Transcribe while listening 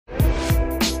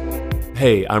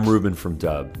Hey, I'm Ruben from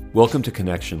Dub. Welcome to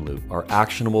Connection Loop, our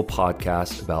actionable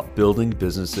podcast about building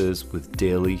businesses with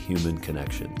daily human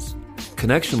connections.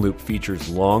 Connection Loop features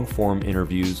long-form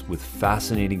interviews with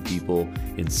fascinating people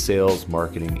in sales,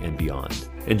 marketing, and beyond.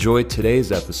 Enjoy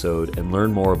today's episode and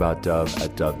learn more about Dub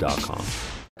at dub.com.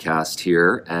 Cast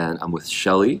here, and I'm with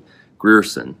Shelly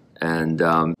Grierson, and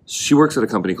she works at a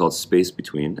company called Space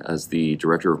Between as the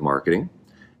director of marketing.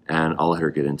 And I'll let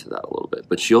her get into that a little bit.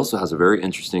 But she also has a very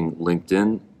interesting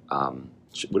LinkedIn,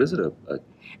 what is it, a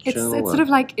channel? It's sort of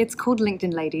like, it's called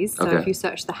LinkedIn Ladies. So Okay. if you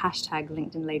search the hashtag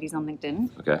LinkedIn Ladies on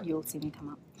LinkedIn, Okay. you'll see me come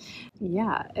up.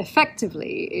 Yeah,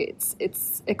 effectively,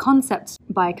 it's a concept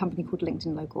by a company called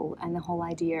LinkedIn Local. And the whole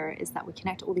idea is that we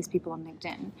connect all these people on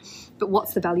LinkedIn. But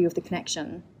what's the value of the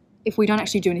connection if we don't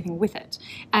actually do anything with it?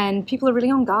 And people are really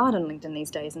on guard on LinkedIn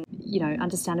these days, and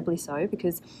understandably so,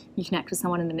 because you connect with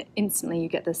someone and then instantly you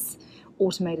get this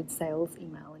automated sales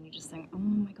email and you just think, oh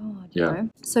my God, you know?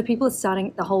 So people are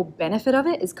starting, the whole benefit of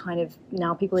it is kind of,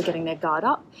 now people are getting their guard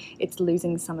up, it's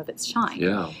losing some of its shine.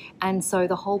 Yeah. And so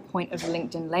the whole point of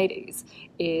LinkedIn Ladies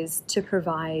is to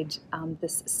provide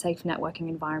this safe networking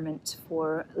environment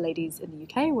for ladies in the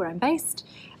UK, where I'm based,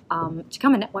 to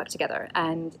come and network together.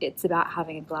 And it's about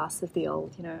having a glass of the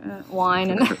old, wine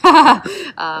and,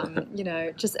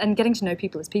 just, and getting to know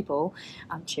people as people.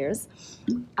 Cheers.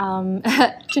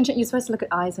 Chin Chin, you're supposed to look at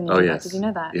eyes when you do that. Did you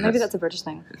know that? Yes. Maybe that's a British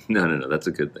thing. No, that's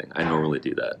a good thing. I normally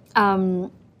do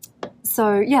that.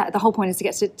 So yeah, the whole point is to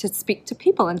get to speak to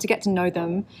people and to get to know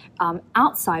them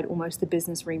outside almost the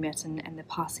business remit and the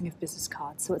passing of business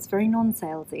cards. So it's very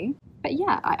non-salesy. But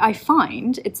yeah, I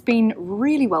find it's been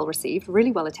really well received,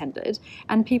 really well attended,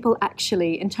 and people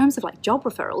actually, in terms of like job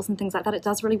referrals and things like that, it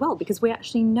does really well because we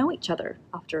actually know each other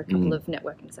after a couple of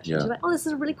networking sessions. Yeah. You're like, oh, this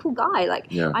is a really cool guy. Like,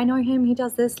 Yeah. I know him, he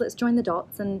does this, let's join the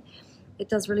dots. And it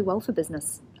does really well for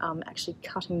business, actually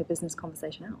cutting the business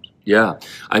conversation out. Yeah.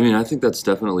 I mean, I think that's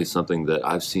definitely something that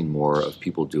I've seen more of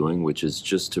people doing, which is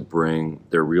just to bring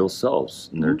their real selves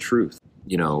and their truth.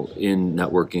 In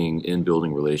networking, in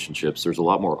building relationships, there's a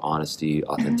lot more honesty,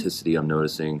 authenticity, I'm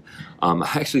noticing. I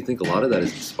actually think a lot of that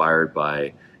is inspired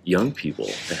by young people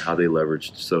and how they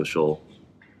leveraged social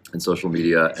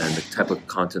media and the type of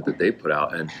content that they put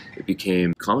out. And it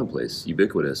became commonplace,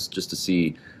 ubiquitous, just to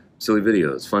see silly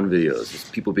videos, fun videos,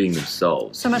 just people being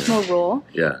themselves. So much more raw.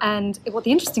 Yeah. And what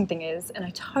the interesting thing is, and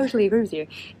I totally agree with you,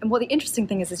 and what the interesting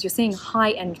thing is you're seeing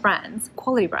high-end brands,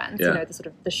 quality brands, the sort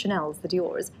of the Chanels, the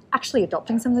Diors, actually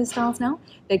adopting some of those styles now.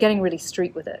 They're getting really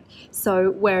street with it.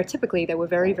 So where typically they were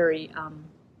very, very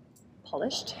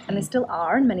polished, and they still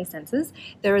are in many senses,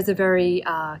 there is a very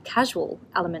casual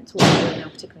element to what they're doing now,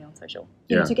 particularly on social.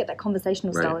 To get that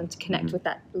conversational style and to connect with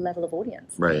that level of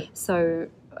audience. Right. So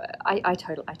I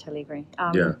totally agree.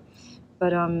 But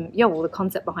the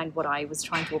concept behind what I was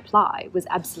trying to apply was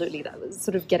absolutely that. It was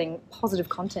sort of getting positive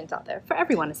content out there for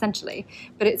everyone, essentially.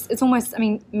 But it's almost,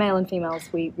 male and females,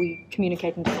 we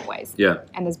communicate in different ways. Yeah.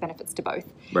 And there's benefits to both.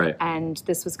 Right. And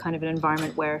this was kind of an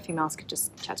environment where females could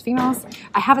just chat to females.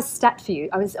 I have a stat for you.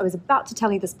 I was about to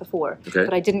tell you this before,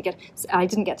 but I didn't get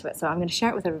to it. So I'm going to share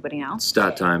it with everybody now.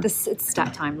 Stat time. It's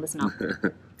stat time. Listen up.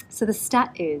 So the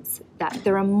stat is that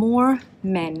there are more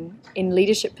men in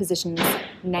leadership positions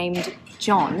named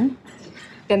John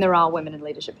than there are women in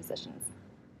leadership positions.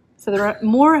 So there are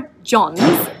more Johns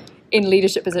in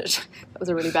leadership positions. That was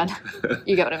a really bad.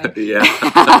 You get what I mean?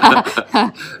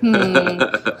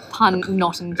 Yeah. Pun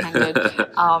not intended.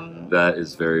 That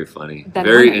is very funny. Then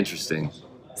Very women. interesting.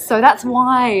 So that's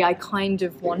why I kind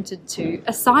of wanted to,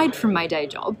 aside from my day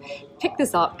job, pick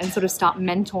this up and sort of start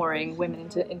mentoring women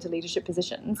into leadership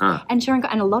positions and sharing.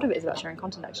 And a lot of it is about sharing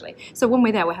content, actually. So when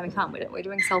we're there, we're having fun. We're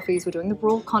doing selfies, we're doing the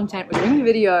raw content, we're doing the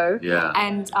video,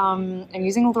 and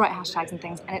using all the right hashtags and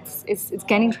things. And it's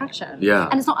gaining traction. Yeah.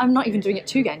 And I'm not even doing it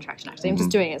to gain traction. Actually, I'm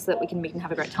just doing it so that we can meet and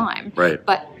have a great time. Right.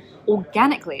 But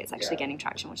organically, it's actually gaining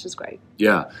traction, which is great.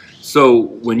 Yeah. So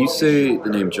when you say the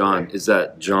name John, is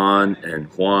that John and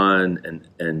Juan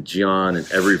and John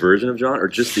and every version of John, or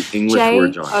just the English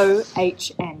word John?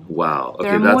 John. Wow. Okay,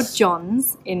 there are more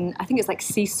Johns in, I think it's like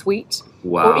C-suite.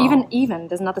 Wow. Or even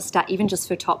there's another stat, even just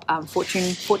for top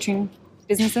Fortune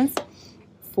businesses,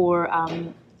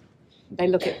 they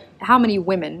look at how many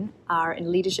women are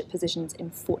in leadership positions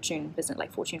in Fortune business,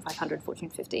 like Fortune 500,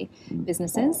 Fortune 50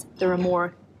 businesses. There are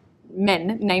more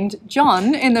men named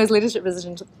John in those leadership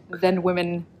positions than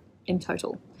women in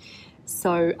total.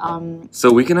 So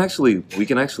we can actually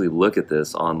look at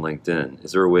this on LinkedIn.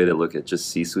 Is there a way to look at just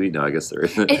C-suite? No, I guess there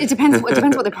isn't. It depends. It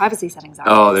depends what their privacy settings are.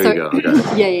 Oh, there you go.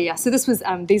 Okay. Yeah. So this was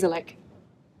these are like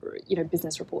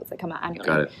business reports that come out annually.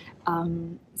 Got it.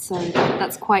 So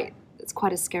that's quite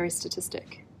a scary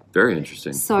statistic. Very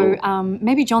interesting. So Cool.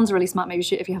 maybe John's really smart. Maybe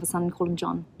if you have a son, call him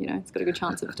John. It's got a good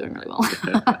chance of doing really well.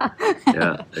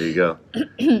 Yeah, there you go.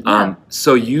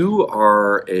 So you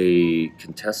are a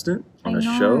contestant on a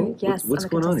show? Yes, What's I'm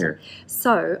a going on here?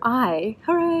 So I,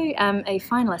 hooray, am a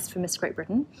finalist for Miss Great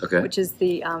Britain, which is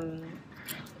the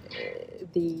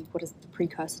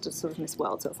precursor to sort of Miss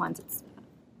World. So it finds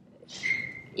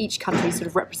each country's sort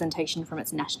of representation from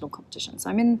its national competition. So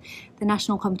I'm in the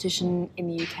national competition in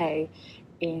the UK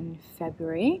in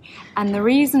February, and the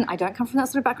reason I don't come from that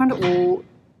sort of background at all,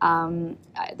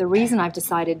 the reason I've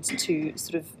decided to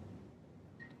sort of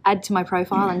add to my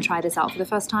profile and try this out for the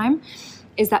first time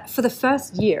is that for the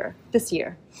first year, this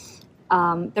year,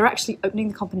 they're actually opening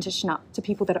the competition up to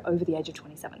people that are over the age of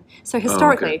 27. So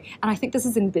historically, and I think this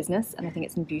is in business, and I think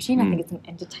it's in beauty, and I think it's in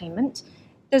entertainment,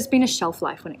 there's been a shelf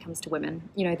life when it comes to women.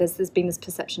 There's been this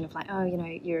perception of like, oh,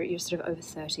 you're sort of over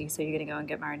 30, so you're going to go and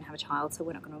get married and have a child, so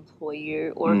we're not going to employ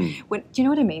you. Or do you know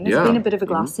what I mean? There's been a bit of a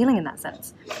glass ceiling in that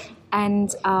sense.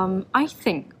 And I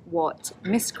think what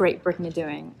Miss Great Britain are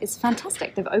doing is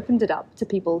fantastic. They've opened it up to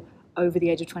people over the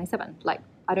age of 27. Like,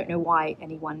 I don't know why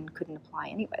anyone couldn't apply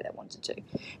anyway that wanted to.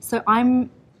 So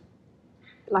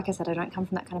like I said, I don't come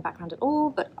from that kind of background at all,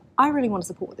 but I really want to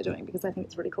support what they're doing because I think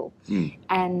it's really cool.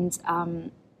 And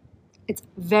it's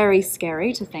very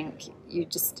scary to think you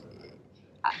just,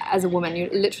 as a woman, you're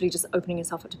literally just opening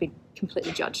yourself up to be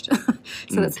completely judged.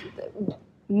 So that's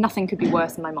nothing could be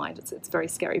worse in my mind. It's very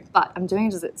scary, but I'm doing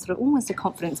it as sort of almost a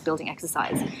confidence building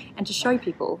exercise, and to show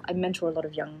people. I mentor a lot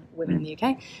of young women in the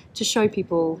UK, to show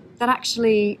people that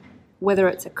actually, whether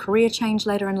it's a career change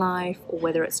later in life or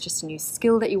whether it's just a new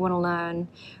skill that you want to learn,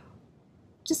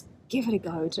 just give it a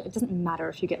go. It doesn't matter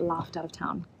if you get laughed out of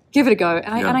town. Give it a go,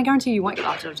 and I guarantee you won't get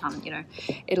laughed out of town.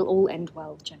 It'll all end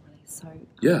well generally. So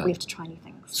we have to try new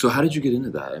things. So how did you get into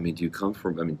that? I mean, do you come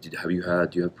from? I mean, do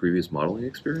you have previous modeling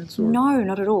experience? Or? No,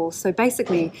 not at all. So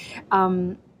basically, how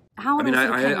it came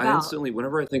I about. instantly,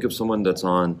 whenever I think of someone that's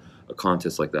on a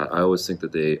contest like that, I always think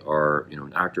that they are,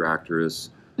 an actor, actress,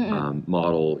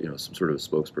 model, some sort of a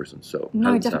spokesperson. So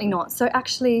no, definitely not. So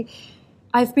actually,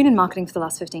 I've been in marketing for the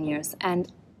last 15 years, and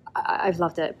I've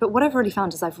loved it. But what I've already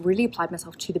found is I've really applied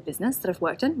myself to the business that I've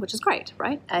worked in, which is great,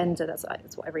 right? And that's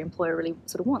what every employer really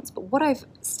sort of wants. But what I've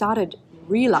started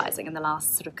realizing in the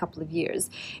last sort of couple of years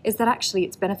is that actually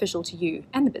it's beneficial to you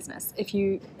and the business if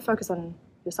you focus on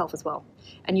yourself as well,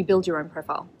 and you build your own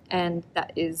profile. And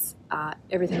that is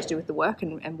everything to do with the work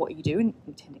and what you do, and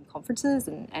attending conferences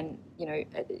and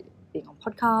being on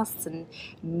podcasts and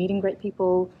meeting great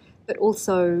people, but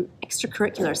also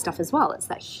extracurricular stuff as well. It's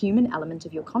that human element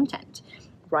of your content,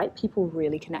 right? People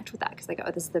really connect with that because they go,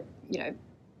 oh, this is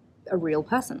a real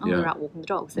person. Oh, they're out walking the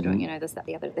dogs. They're doing, this, that,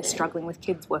 the other. They're struggling with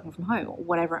kids working from home or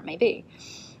whatever it may be.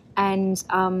 And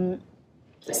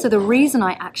so the reason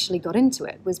I actually got into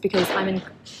it was because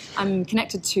I'm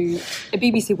connected to a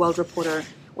BBC World reporter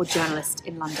or journalist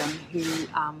in London who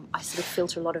I sort of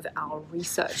filter a lot of our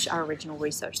original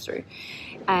research through.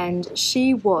 And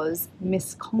she was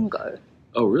Miss Congo.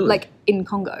 Oh, really? Like in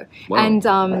Congo. Wow.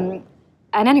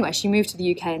 And anyway, she moved to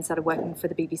the UK and started working for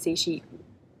the BBC. She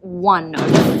won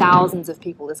over thousands of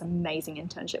people this amazing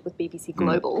internship with BBC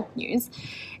Global News,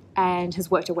 and has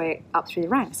worked her way up through the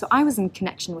ranks. So I was in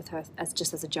connection with her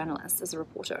as a journalist, as a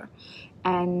reporter,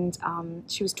 and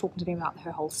she was talking to me about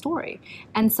her whole story.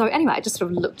 And so anyway, I just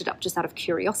sort of looked it up just out of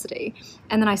curiosity,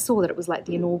 and then I saw that it was like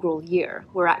the inaugural year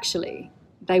where actually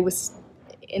they were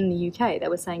in the UK. They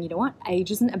were saying, you know what,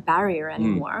 age isn't a barrier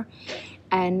anymore.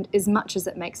 And as much as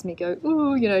it makes me go,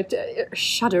 ooh,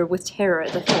 shudder with terror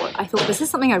at the thought, I thought, this is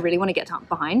something I really want to get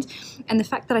behind. And the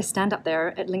fact that I stand up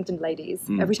there at LinkedIn Ladies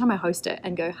every time I host it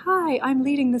and go, hi, I'm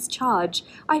leading this charge,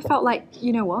 I felt like,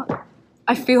 you know what?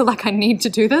 I feel like I need to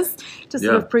do this to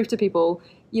sort of prove to people,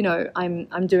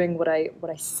 I'm doing what I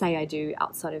say I do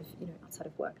outside of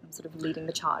work. I'm sort of leading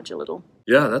the charge a little.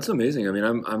 Yeah, that's amazing. I mean,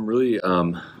 I'm really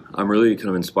kind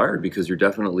of inspired because you're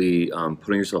definitely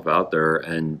putting yourself out there,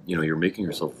 and you're making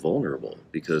yourself vulnerable.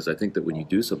 Because I think that when you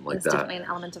do something like There's that, definitely an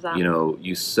element of that.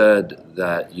 You said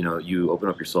that you open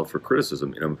up yourself for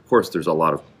criticism. Of course, there's a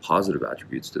lot of positive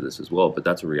attributes to this as well, but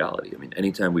that's a reality. I mean,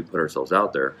 anytime we put ourselves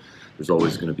out there, there's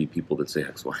always going to be people that say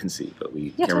X, Y, and Z, but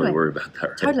we can't really worry about that,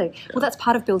 right? Totally. Yeah. Well, that's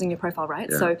part of building your profile, right?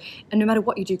 Yeah. So, and no matter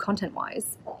what you do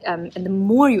content-wise, and the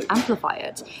more you amplify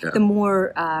it, the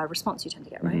more response you tend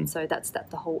to get, right? So that's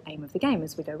the whole aim of the game.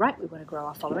 Is we go, right, we want to grow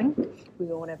our following, we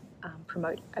want to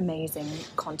promote amazing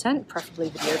content, preferably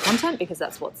video content, because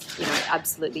that's what's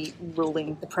absolutely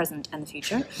ruling the present and the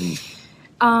future.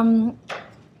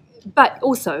 But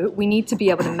also, we need to be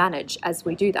able to manage, as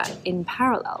we do that in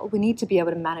parallel, we need to be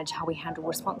able to manage how we handle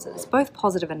responses, both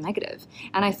positive and negative.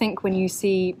 And I think when you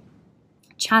see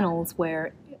channels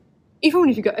where, even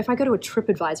if I go to a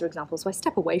TripAdvisor example, so I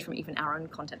step away from even our own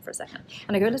content for a second,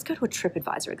 and I go, let's go to a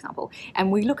TripAdvisor example,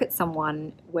 and we look at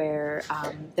someone where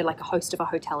they're like a host of a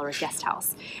hotel or a guest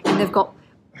house, and they've got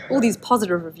all these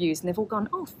positive reviews, and they've all gone,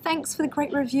 oh, thanks for the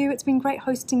great review, it's been great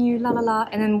hosting you, la la la,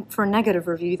 and then for a negative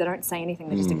review, they don't say anything,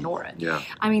 they just ignore it. Yeah.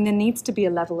 I mean, there needs to be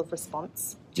a level of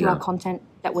response to our content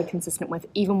that we're consistent with,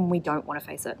 even when we don't want to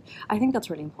face it. I think that's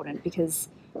really important, because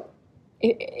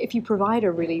if you provide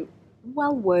a really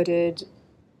well-worded,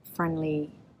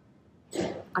 friendly,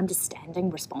 understanding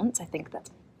response, I think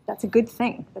that's a good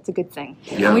thing. That's a good thing.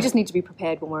 Yeah. And we just need to be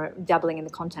prepared when we're dabbling in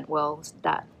the content world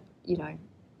that,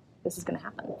 this is going to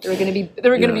happen. There are going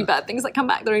to be bad things that come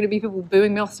back. There are going to be people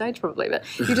booing me off stage probably, but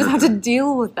you just have to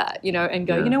deal with that, and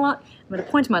go, you know what? I'm at a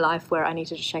point in my life where I need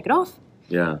to just shake it off.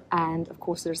 Yeah. And of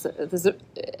course, there's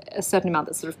a certain amount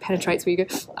that sort of penetrates where you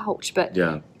go, ouch, but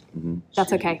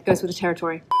that's okay. It goes with the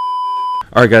territory.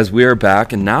 All right, guys, we are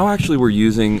back, and now actually we're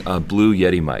using Blue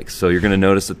Yeti mics. So you're going to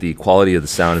notice that the quality of the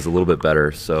sound is a little bit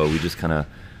better. So we just kind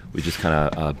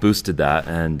of boosted that,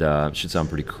 and it should sound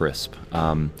pretty crisp.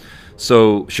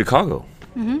 So Chicago,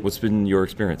 what's been your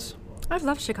experience? I've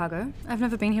loved Chicago. I've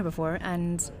never been here before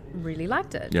and really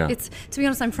liked it. Yeah. To be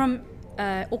honest, I'm from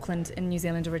Auckland in New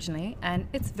Zealand originally, and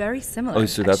it's very similar. Oh,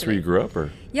 so that's where you grew up,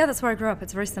 or? Yeah, that's where I grew up.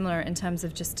 It's very similar in terms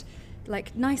of just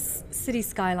like nice city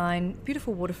skyline,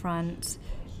 beautiful waterfront,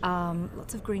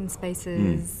 lots of green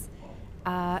spaces,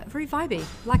 very vibey.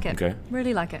 Like it. Okay.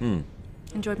 Really like it.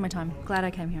 Enjoyed my time. Glad I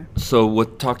came here. So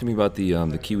talk to me about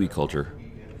the Kiwi culture.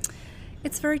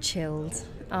 It's very chilled.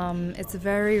 It's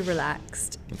very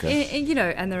relaxed. Okay.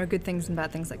 And there are good things and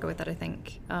bad things that go with that, I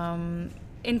think.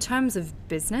 In terms of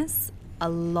business, a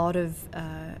lot of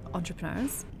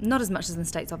entrepreneurs, not as much as in the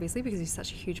States, obviously, because there's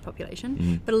such a huge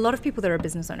population, but a lot of people that are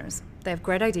business owners. They have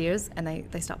great ideas and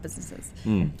they start businesses.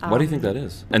 Why do you think that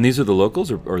is? And these are the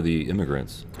locals or the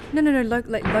immigrants? No,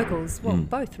 locals. Well,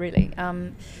 both, really.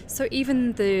 So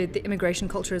even the immigration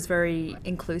culture is very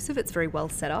inclusive. It's very well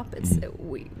set up. It's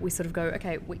we sort of go,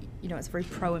 okay, it's very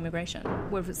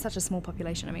pro-immigration. We're such a small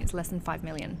population. I mean, it's less than 5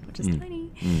 million, which is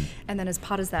tiny. And then as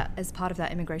part of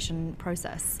that immigration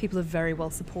process, people are very well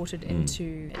supported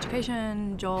into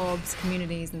education, jobs,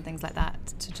 communities, and things like that.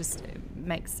 To just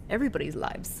makes everybody's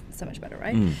lives so much better,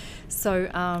 right? So,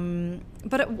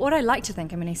 but what I like to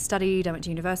think, I went to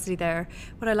university there.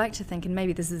 What I like to think, and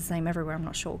maybe this is the same everywhere, I'm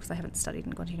not sure because I haven't studied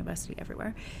and gone to university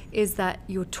everywhere, is that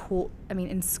you're taught,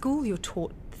 in school you're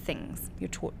taught things, you're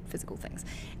taught physical things.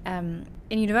 In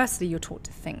university you're taught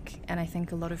to think, and I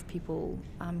think a lot of people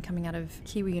coming out of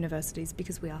Kiwi universities,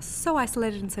 because we are so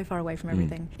isolated and so far away from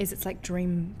everything, it's like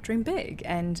dream big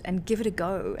and give it a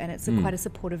go, and it's quite a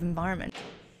supportive environment.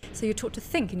 So you're taught to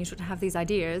think and you're taught to have these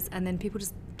ideas, and then people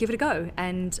just give it a go.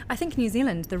 And I think New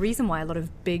Zealand, the reason why a lot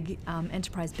of big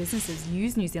enterprise businesses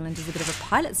use New Zealand as a bit of a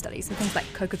pilot study, so things like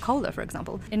Coca-Cola, for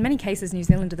example. In many cases, New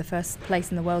Zealand are the first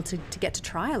place in the world to get to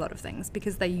try a lot of things,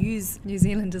 because they use New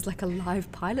Zealand as like a live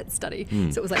pilot study.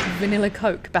 So it was like vanilla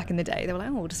Coke back in the day. They were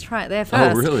like, we'll just try it there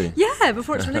first. Oh, really? Yeah,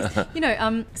 before it's released.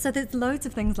 So there's loads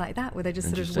of things like that where they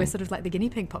just we're sort of like the guinea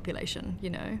pig population,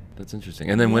 That's interesting.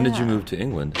 And then when did you move to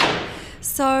England?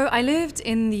 So I lived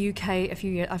in the UK a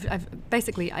few years.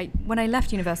 When I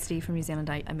left university from New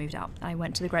Zealand, I moved out. I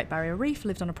went to the Great Barrier Reef,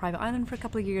 lived on a private island for a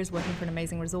couple of years, working for an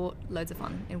amazing resort, loads of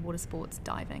fun in water sports,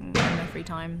 diving, in my free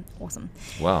time, awesome.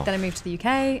 Wow. Then I moved to the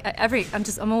UK.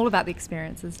 I'm all about the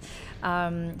experiences,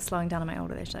 slowing down on my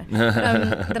older age though.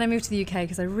 Then I moved to the UK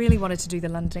because I really wanted to do the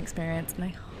London experience, and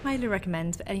I highly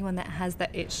recommend for anyone that has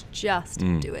that itch, just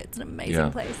do it. It's an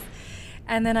amazing place.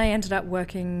 And then I ended up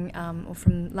working,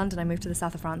 from London I moved to the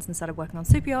south of France and started working on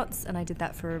super yachts, and I did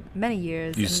that for many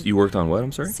years. You worked on what,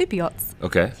 I'm sorry? Super yachts.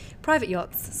 Okay. Private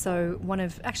yachts. So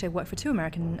I worked for two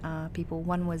American people.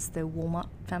 One was the Walmart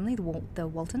family, the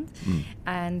Waltons,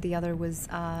 and the other was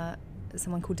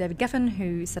someone called David Geffen,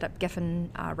 who set up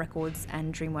Geffen Records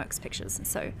and DreamWorks Pictures.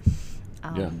 So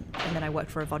And then I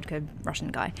worked for a vodka Russian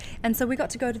guy. And so we got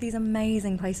to go to these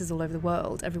amazing places all over the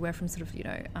world, everywhere from sort of,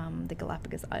 the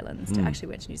Galapagos Islands to actually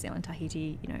went to New Zealand,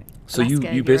 Tahiti, So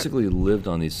Alaska, you basically lived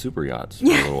on these super yachts for a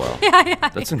little while. Yeah.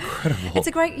 That's incredible. It's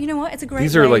a great, it's a great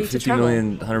These are way like to $50 travel.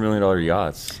 million, $100 million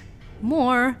yachts.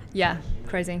 More, yeah,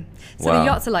 crazy. So the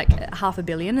yachts are like $500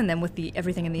 million, and then with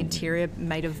everything in the interior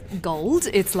made of gold,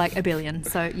 it's like $1 billion.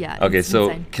 So yeah. Okay, it's so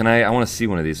insane. I want to see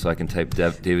one of these so I can type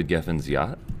David Geffen's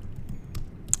yacht.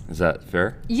 Is that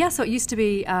fair? Yeah, so it used to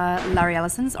be Larry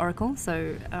Ellison's Oracle,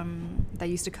 so they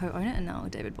used to co-own it, and now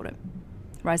David bought it.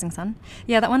 Rising Sun.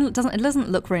 Yeah, that one doesn't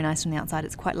look very nice from the outside.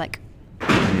 It's quite like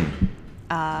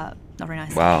not very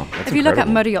nice. Wow, that's if you look at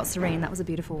incredible. Motor Yacht Serene, that was a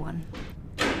beautiful one.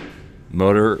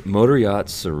 Motor Yacht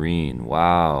Serene.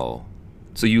 Wow.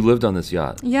 So you lived on this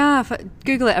yacht. Yeah,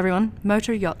 Google it, everyone.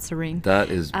 Motor Yacht Serene. That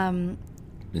is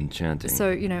enchanting.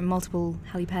 So, multiple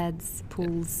helipads,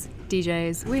 pools,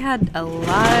 DJs. We had a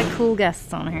lot of cool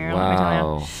guests on here, let me tell you.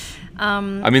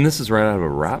 Wow. I mean, this is right out of a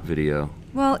rap video.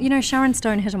 Well, Sharon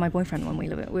Stone hit on my boyfriend when we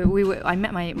lived. I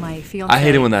met my fiance. I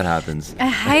hate it when that happens. I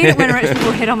hate it when rich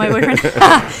people hit on my boyfriend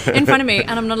in front of me,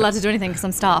 and I'm not allowed to do anything because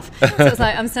I'm staff. So it's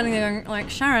like I'm standing there going, like,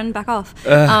 Sharon, back off.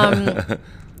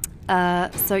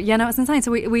 It's insane.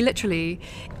 So we literally,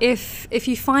 if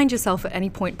you find yourself at any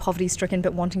point poverty-stricken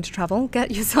but wanting to travel,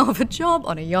 get yourself a job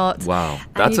on a yacht. Wow,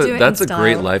 and that's a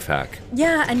great life hack.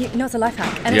 Yeah, and it's a life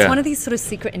hack, and it's one of these sort of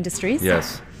secret industries.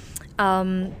 Yes.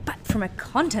 But from a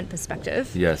content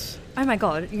perspective, yes. Oh my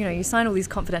God, you sign all these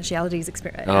confidentialities.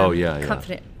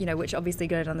 Which obviously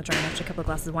go down the drain after a couple of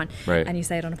glasses of wine, right. And you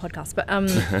say it on a podcast. But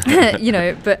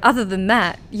but other than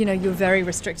that, you're very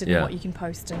restricted in what you can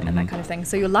post and that kind of thing.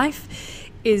 So your life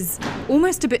is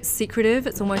almost a bit secretive.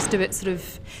 It's almost a bit sort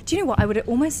of. Do you know what? I would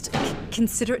almost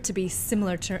consider it to be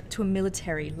similar to a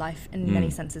military life in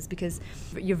many senses, because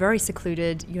you're very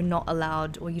secluded. You're not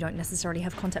allowed, or you don't necessarily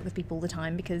have contact with people all the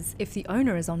time, because if the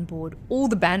owner is on board, all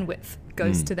the bandwidth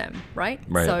goes to them, right?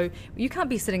 So you can't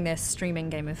be sitting there streaming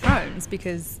Game of Thrones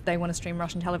because they want to stream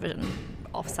Russian television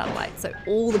off satellite. So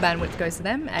all the bandwidth goes to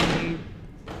them, and you.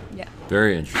 Yeah.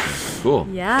 Very interesting. Cool.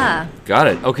 Yeah. Got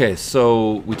it. Okay,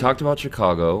 so we talked about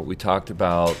Chicago. We talked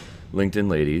about LinkedIn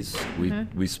Ladies.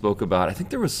 We spoke about, I think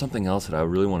there was something else that I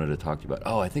really wanted to talk to you about.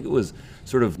 Oh, I think it was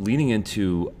sort of leaning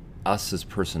into us as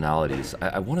personalities.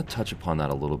 I want to touch upon that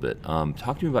a little bit.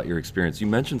 Talk to me about your experience. You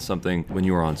mentioned something when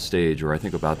you were on stage, or I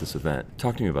think about this event.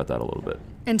 Talk to me about that a little bit.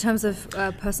 In terms of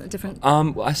different. I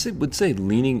would say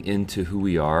leaning into who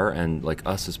we are and like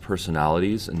us as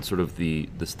personalities and sort of the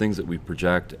things that we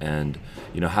project, and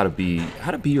how to be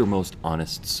your most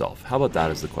honest self. How about that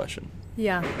as the question?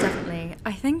 Yeah, definitely.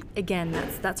 I think again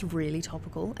that's really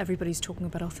topical. Everybody's talking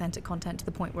about authentic content to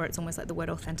the point where it's almost like the word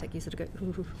authentic. You sort of go,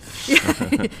 ooh.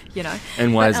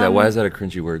 And why is that? Why is that a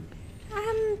cringy word?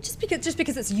 Just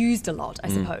because it's used a lot, I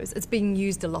suppose. It's being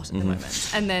used a lot at the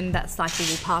moment. And then that cycle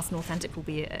will pass, and authentic will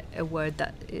be a word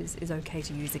that is okay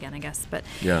to use again, I guess. But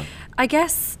yeah. I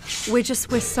guess we're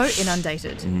so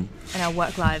inundated in our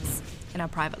work lives, in our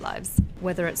private lives,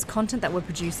 whether it's content that we're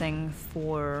producing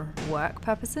for work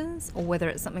purposes or whether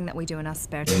it's something that we do in our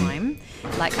spare time.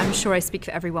 Like, I'm sure I speak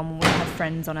for everyone when we have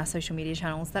friends on our social media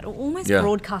channels that are almost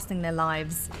broadcasting their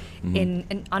lives in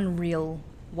an unreal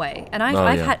way. And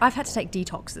I've had to take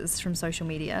detoxes from social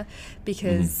media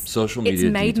because social media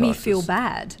it's made me detoxes. feel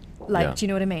bad. Like, do you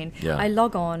know what I mean? Yeah. I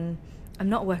log on. I'm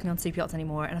not working on super yachts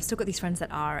anymore, and I've still got these friends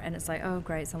that are, and it's like, oh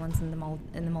great, someone's in the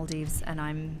Maldives, and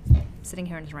I'm sitting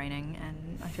here and it's raining,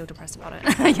 and I feel depressed about it,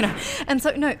 And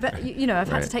so but I've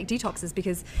had to take detoxes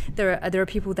because there are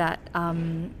people that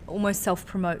almost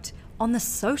self-promote on the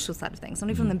social side of things, not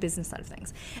even on the business side of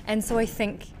things, and so I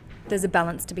think there's a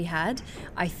balance to be had.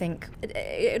 I think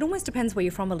it almost depends where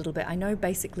you're from a little bit. I know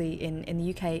basically in the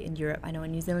UK, in Europe, I know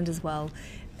in New Zealand as well,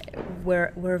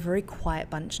 we're a very quiet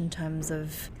bunch in terms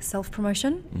of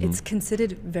self-promotion. It's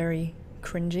considered very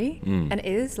cringy, and it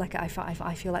is. Like, I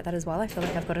feel like that as well. I feel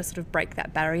like I've got to sort of break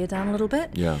that barrier down a little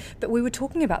bit. Yeah. But we were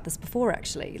talking about this before,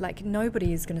 actually. Like,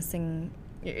 nobody is going to sing.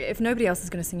 If nobody else is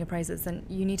going to sing your praises, then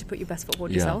you need to put your best foot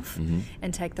forward yourself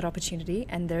and take that opportunity.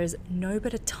 And there is no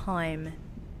better time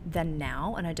than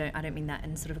now, and I don't mean that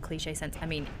in sort of a cliche sense. I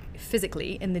mean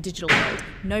physically in the digital world,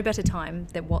 no better time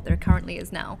than what there currently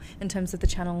is now in terms of the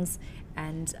channels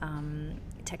and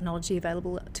technology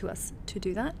available to us to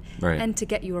do that, and to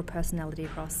get your personality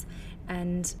across.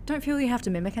 And don't feel you have to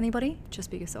mimic anybody.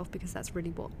 Just be yourself, because that's really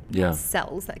what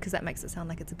sells. Because that makes it sound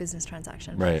like it's a business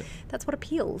transaction. Right. That's what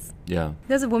appeals. Yeah.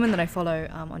 There's a woman that I follow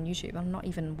on YouTube. I'm not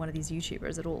even one of these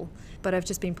YouTubers at all, but I've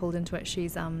just been pulled into it.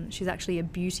 She's actually a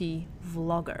beauty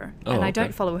vlogger, and I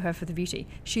don't follow her for the beauty.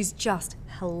 She's just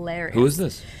hilarious. Who is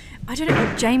this? I don't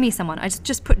know. Jamie someone. I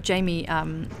just put Jamie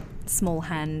small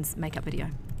hands makeup video,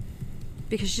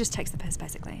 because she just takes the piss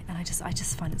basically, and I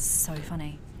just find it so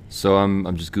funny. So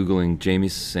I'm just Googling Jamie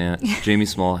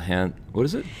Small Hand. What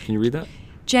is it? Can you read that?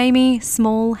 Jamie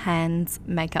Small Hands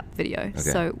makeup video. Okay.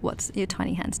 So what's your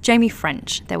tiny hands? Jamie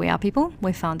French. There we are, people.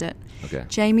 We found it. Okay.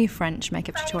 Jamie French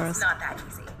makeup tutorials. It's not that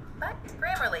easy, but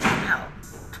Grammarly can help.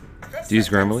 This Do you use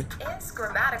Grammarly? is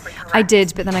grammatically correct. I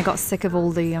did, but then I got sick of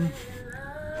all the.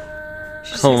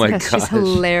 Oh my She's gosh.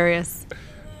 hilarious,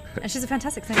 and she's a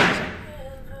fantastic singer. Actually.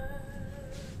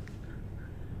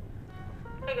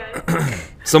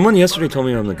 Someone yesterday told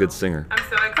me I'm a good singer. I'm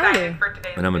so excited you? for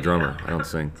today's And I'm a video. drummer. I don't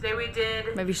sing. Today we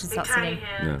did Maybe you should the start Tiny singing.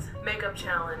 Hands makeup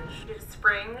challenge. We did a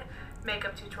spring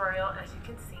makeup tutorial, as you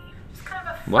can see. Just kind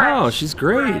of a fresh, Wow, she's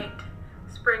great. bright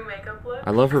spring makeup look.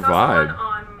 I love her I saw someone vibe.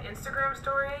 on Instagram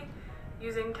story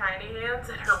using Tiny Hands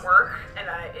at her work, and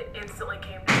it instantly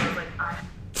came to me. I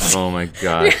was like, Oh my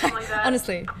gosh. like that.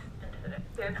 Honestly,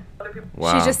 Then other people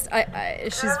Wow. she just,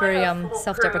 she's very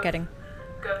self-deprecating.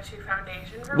 go-to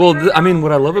foundation for Well, me right I mean, now.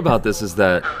 what I love about this is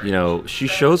that, you know, she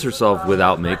shows herself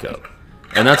without makeup.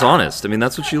 And that's honest. I mean,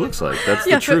 that's what she looks like. That's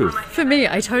the truth. For me,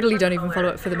 I totally don't even follow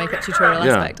it for the makeup tutorial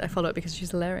Yeah. aspect. I follow it because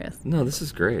she's hilarious. No, this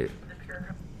is great.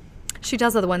 She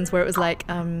does other ones where it was like,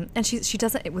 and she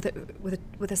does it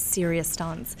with a serious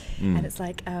stance, and it's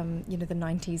like, you know, the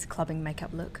 '90s clubbing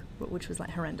makeup look, which was like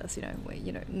horrendous. You know, where,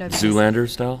 you know, nobody. Zoolander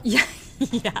style? Yeah,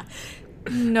 yeah.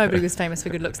 Nobody was famous for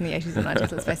good looks in the 80s and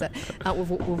 90s. Let's face it.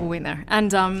 We've all been there,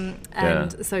 and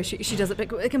so she does it,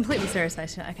 but a completely serious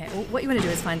face. Okay, well, what you want to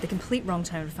do is find the complete wrong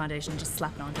tone of foundation, just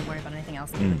slap it on. Don't worry about anything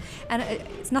else. And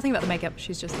it's nothing about the makeup.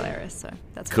 She's just hilarious. So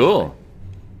that's Cool.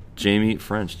 Jamie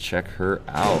French, check her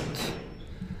out.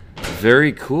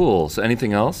 Very cool. So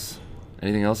anything else?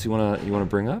 Anything else you wanna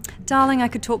bring up? Darling, I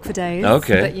could talk for days.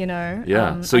 Okay. But you know.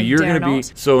 Yeah. So I you're dare gonna be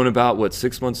not. so in about what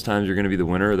 6 months' time you're gonna be the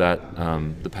winner of that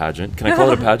the pageant. Can I call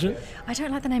it a pageant? I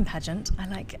don't like the name pageant. I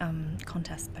like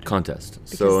contest better. Contest.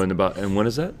 So Because- and when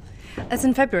is that? It's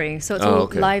in February, so it's Oh, all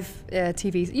okay. live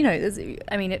TV. You know,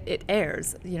 I mean, it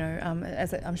airs. You know,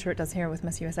 as I'm sure it does here with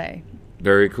Miss USA.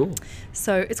 Very cool.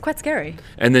 So it's quite scary.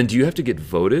 And then do you have to get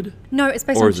voted? No, it's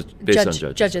based Or on is it based on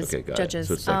judges? Judges. Okay, got it. Judges.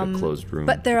 So it's like a closed room.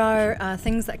 But there are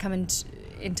things that come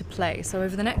into play. So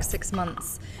over the next 6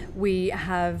 months, we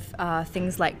have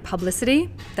things like publicity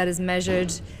that is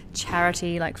measured,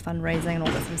 charity like fundraising and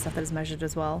all that sort of stuff that is measured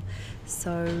as well.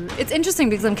 So it's interesting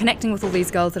because I'm connecting with all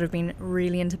these girls that have been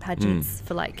really into pageants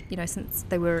for like, you know, since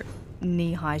they were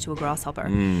knee high to a grasshopper.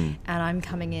 And I'm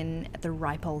coming in at the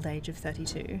ripe old age of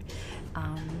 32.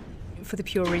 For the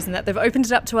pure reason that they've opened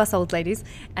it up to us old ladies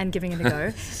and giving it a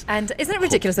go. And isn't it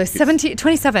ridiculous though?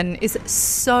 27 is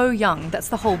so young.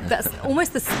 That's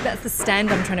almost the stand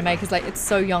I'm trying to make, is like, it's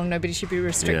so young, nobody should be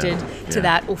restricted to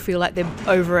that or feel like they're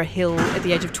over a hill at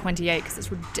the age of 28 because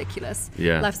it's ridiculous.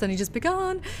 Yeah. Life's only just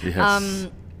begun. Yes.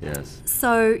 Yes.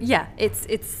 So yeah,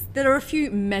 it's there are a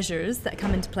few measures that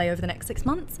come into play over the next 6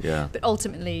 months. Yeah. But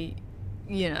ultimately,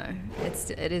 you know,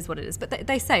 it is what it is. But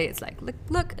they say it's like,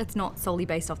 look, it's not solely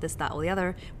based off this, that, or the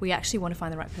other. We actually want to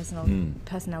find the right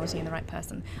personality in the right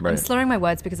person. Right. I'm slurring my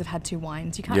words because I've had 2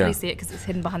 wines. You can't Yeah. really see it because it's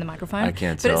hidden behind the microphone. I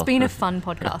can't But tell. it's been a fun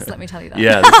podcast, let me tell you that.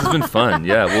 Yeah, this has been fun.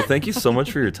 Yeah. Well, thank you so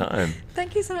much for your time.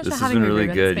 Thank you so much This for has having been me. really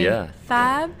Ruben. good, It's been yeah.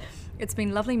 fab. It's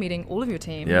been lovely meeting all of your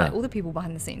team, Yeah. like all the people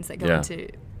behind the scenes that go Yeah. into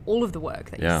all of the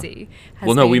work that Yeah. you see. Has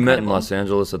Well, no, been we met in incredible. Los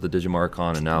Angeles at the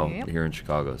Digimarcon and now Yep. here in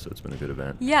Chicago, so it's been a good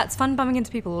event. Yeah, it's fun bumping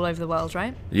into people all over the world,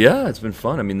 right? Yeah, it's been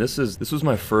fun. I mean, this was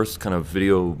my first kind of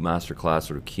video masterclass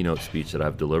sort of keynote speech that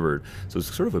I've delivered. So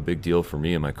it's sort of a big deal for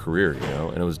me in my career, you know,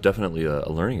 and it was definitely a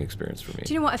learning experience for me.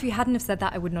 Do you know what? If you hadn't have said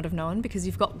that, I would not have known, because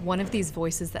you've got one of these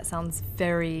voices that sounds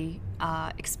very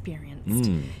experienced.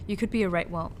 You could be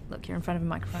well, look, you're in front of a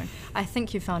microphone. I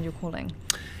think you've found your calling.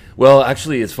 Well,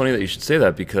 actually, it's funny that you should say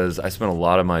that, because I spent a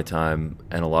lot of my time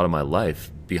and a lot of my life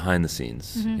behind the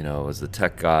scenes, you know, as the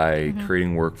tech guy,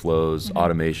 creating workflows,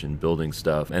 automation, building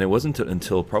stuff. And it wasn't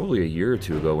until probably a year or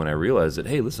two ago when I realized that,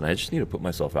 hey, listen, I just need to put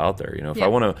myself out there. You know, if I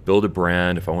want to build a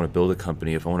brand, if I want to build a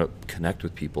company, if I want to connect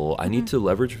with people, I need to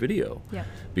leverage video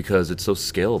because it's so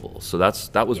scalable. So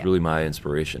that was really my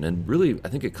inspiration. And really, I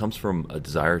think it comes from a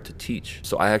desire to teach.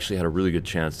 So I actually had a really good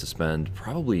chance to spend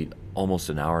probably almost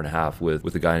an hour and a half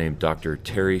with a guy named Dr.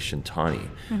 Terry Shintani.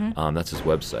 That's his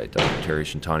website,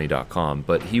 drterryshintani.com.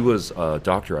 But he was a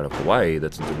doctor out of Hawaii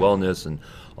that's into wellness and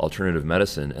alternative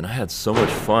medicine, and I had so much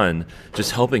fun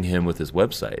just helping him with his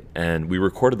website. And we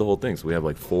recorded the whole thing, so we have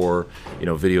like 4,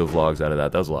 video vlogs out of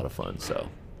that. That was a lot of fun. So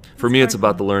for me, it's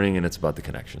about the learning and it's about the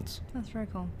connections. That's very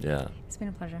cool. Yeah. It's been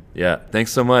a pleasure. Yeah.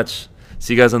 Thanks so much.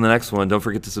 See you guys on the next one. Don't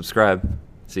forget to subscribe.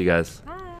 See you guys.